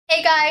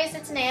Hey guys,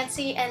 it's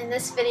Nancy, and in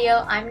this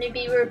video I'm going to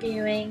be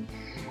reviewing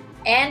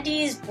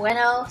Andy's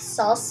Bueno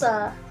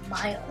Salsa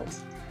Mild.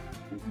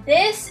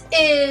 This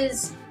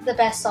is the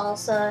best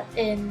salsa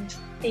in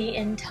the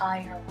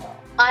entire world.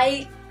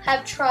 I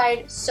have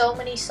tried so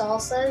many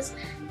salsas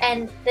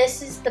and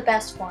this is the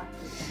best one.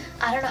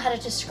 I don't know how to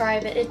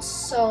describe it. It's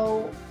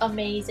so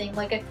amazing.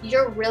 Like, if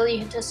you're really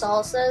into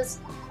salsas,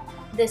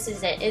 this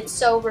is it. It's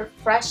so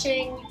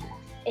refreshing,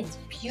 it's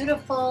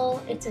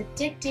beautiful, it's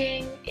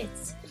addicting,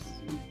 it's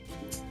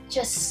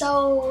just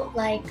so,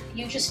 like,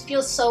 you just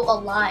feel so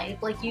alive.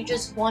 Like, you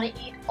just want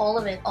to eat all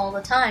of it all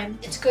the time.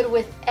 It's good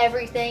with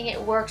everything.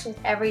 It works with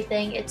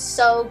everything. It's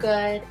so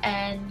good.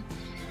 And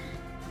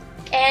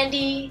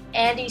Andy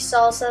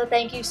Salsa,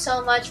 thank you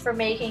so much for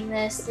making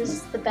this. This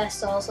is the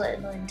best salsa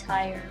in the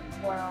entire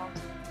world.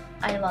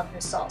 I love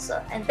this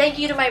salsa. And thank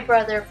you to my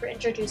brother for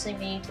introducing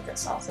me to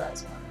this salsa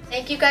as well.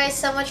 Thank you guys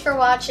so much for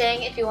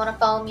watching. If you want to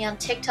follow me on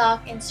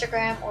TikTok,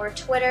 Instagram, or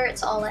Twitter,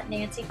 it's all at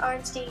Nancy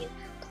Arnstein.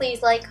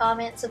 Please like,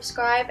 comment,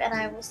 subscribe, and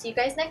I will see you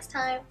guys next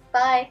time.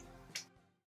 Bye!